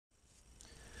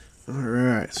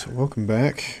Alright, so welcome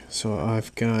back. So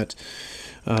I've got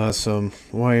some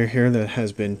wire here that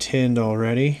has been tinned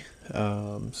already.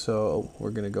 So we're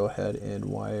going to go ahead and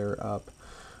wire up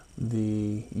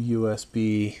the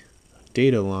USB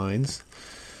data lines.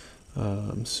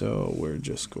 So we're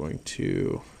just going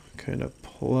to kind of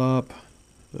pull up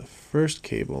the first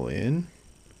cable in.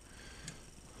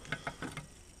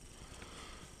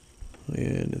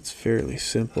 And it's fairly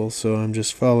simple, so I'm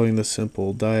just following the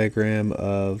simple diagram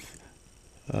of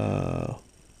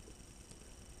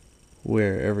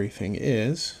where everything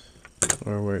is,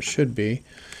 or where it should be,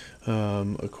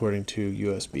 according to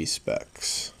USB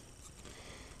specs.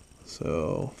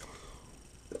 So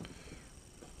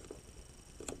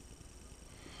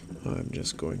I'm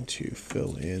just going to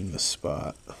fill in the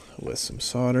spot with some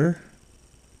solder.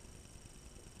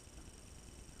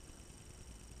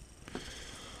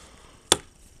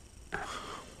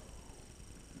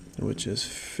 Which is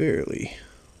fairly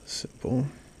simple.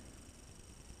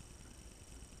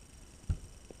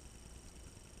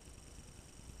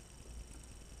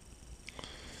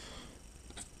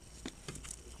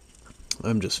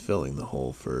 I'm just filling the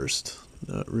hole first,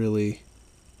 not really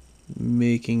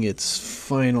making its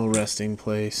final resting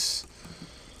place,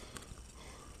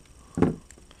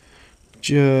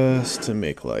 just to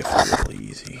make life a little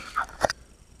easy.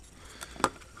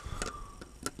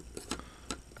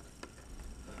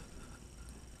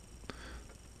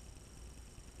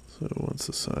 So once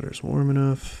the solder's warm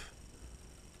enough,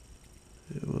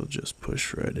 it will just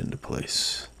push right into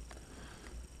place.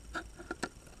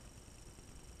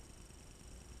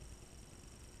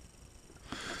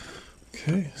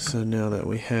 Okay, so now that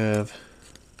we have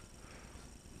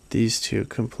these two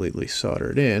completely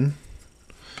soldered in,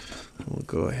 we'll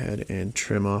go ahead and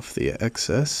trim off the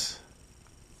excess.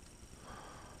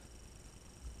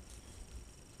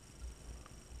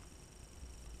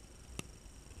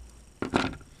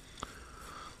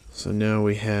 So now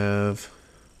we have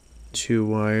two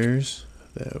wires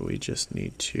that we just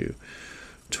need to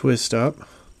twist up.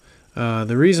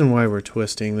 The reason why we're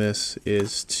twisting this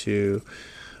is to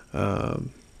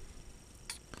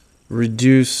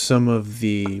reduce some of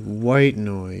the white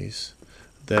noise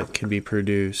that can be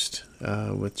produced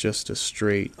with just a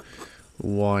straight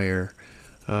wire.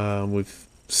 We've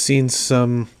seen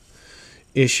some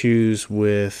issues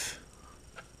with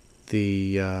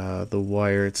the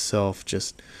wire itself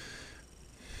just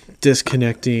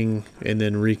disconnecting and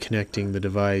then reconnecting the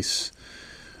device,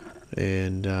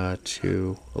 and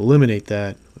to eliminate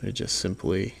that, I just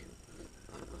simply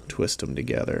twist them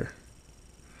together.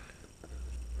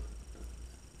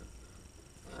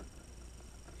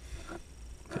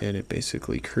 And it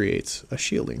basically creates a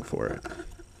shielding for it.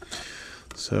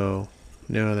 So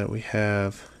now that we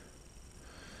have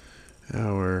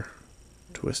our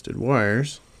twisted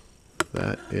wires,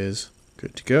 that is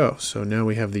good to go. So now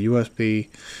we have the USB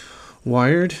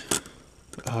wired,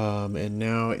 and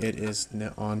now it is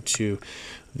on to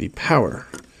the power.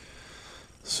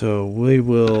 So we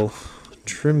will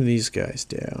trim these guys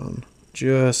down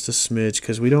just a smidge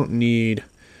because we don't need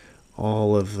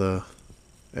all of the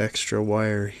extra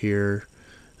wire here.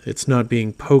 It's not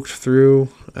being poked through.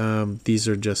 These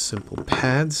are just simple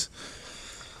pads.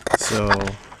 So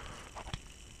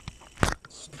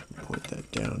let's point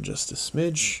that down just a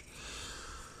smidge.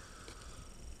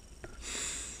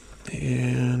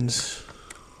 And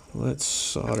let's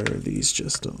solder these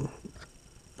just a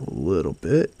little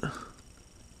bit.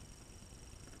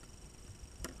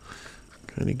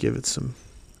 Kind of give it some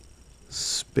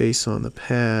space on the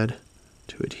pad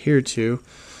to adhere to.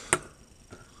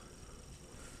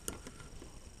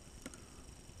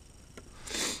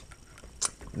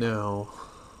 Now,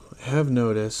 I have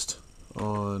noticed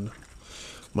on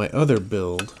my other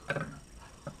build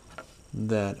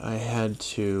that I had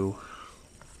to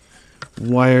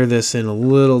wire this in a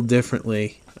little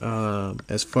differently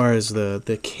as far as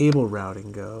the cable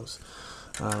routing goes.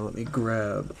 Let me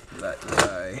grab that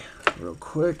guy real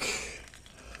quick.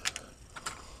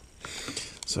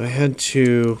 So I had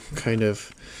to kind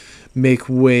of make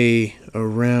way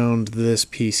around this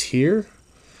piece here,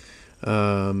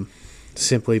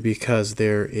 simply because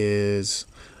there is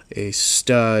a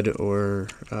stud, or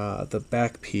the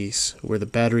back piece where the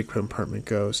battery compartment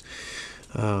goes,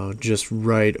 just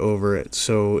right over it.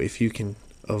 So if you can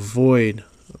avoid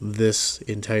this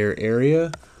entire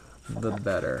area, the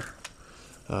better.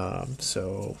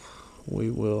 So we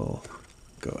will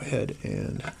go ahead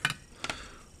and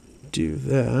do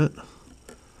that.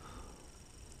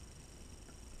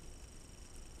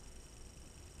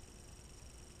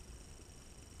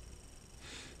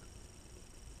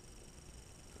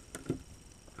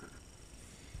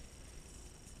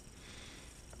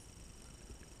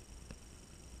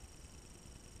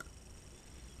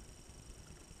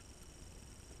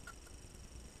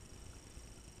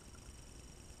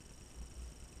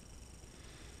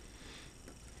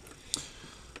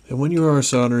 And when you are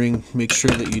soldering, make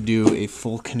sure that you do a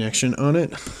full connection on it,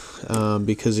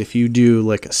 because if you do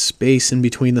like a space in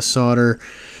between the solder,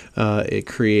 it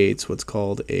creates what's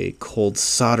called a cold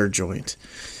solder joint.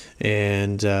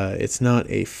 And it's not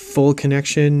a full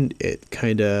connection.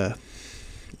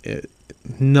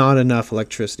 Not enough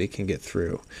electricity can get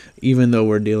through, even though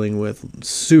we're dealing with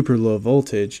super low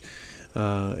voltage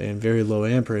and very low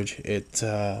amperage. It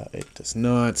does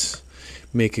not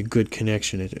make a good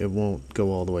connection. It won't go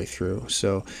all the way through.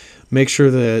 So make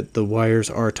sure that the wires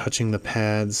are touching the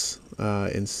pads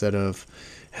instead of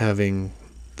having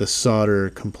the solder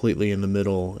completely in the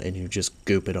middle and you just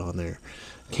goop it on there.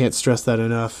 Can't stress that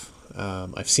enough.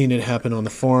 I've seen it happen on the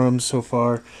forums so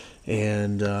far,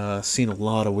 and seen a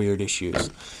lot of weird issues.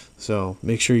 So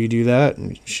make sure you do that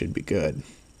and you should be good.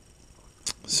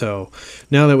 So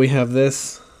now that we have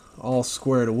this all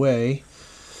squared away,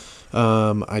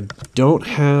 I don't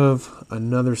have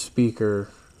another speaker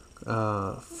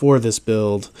for this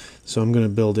build, so I'm going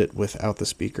to build it without the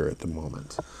speaker at the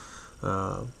moment.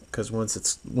 Because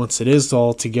once it is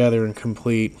all together and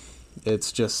complete,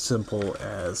 it's just simple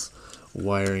as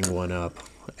wiring one up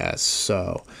as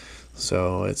so.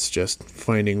 So it's just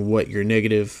finding what your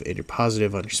negative and your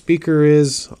positive on your speaker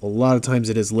is. A lot of times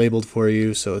it is labeled for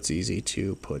you, so it's easy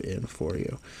to put in for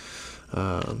you.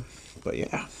 But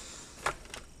yeah.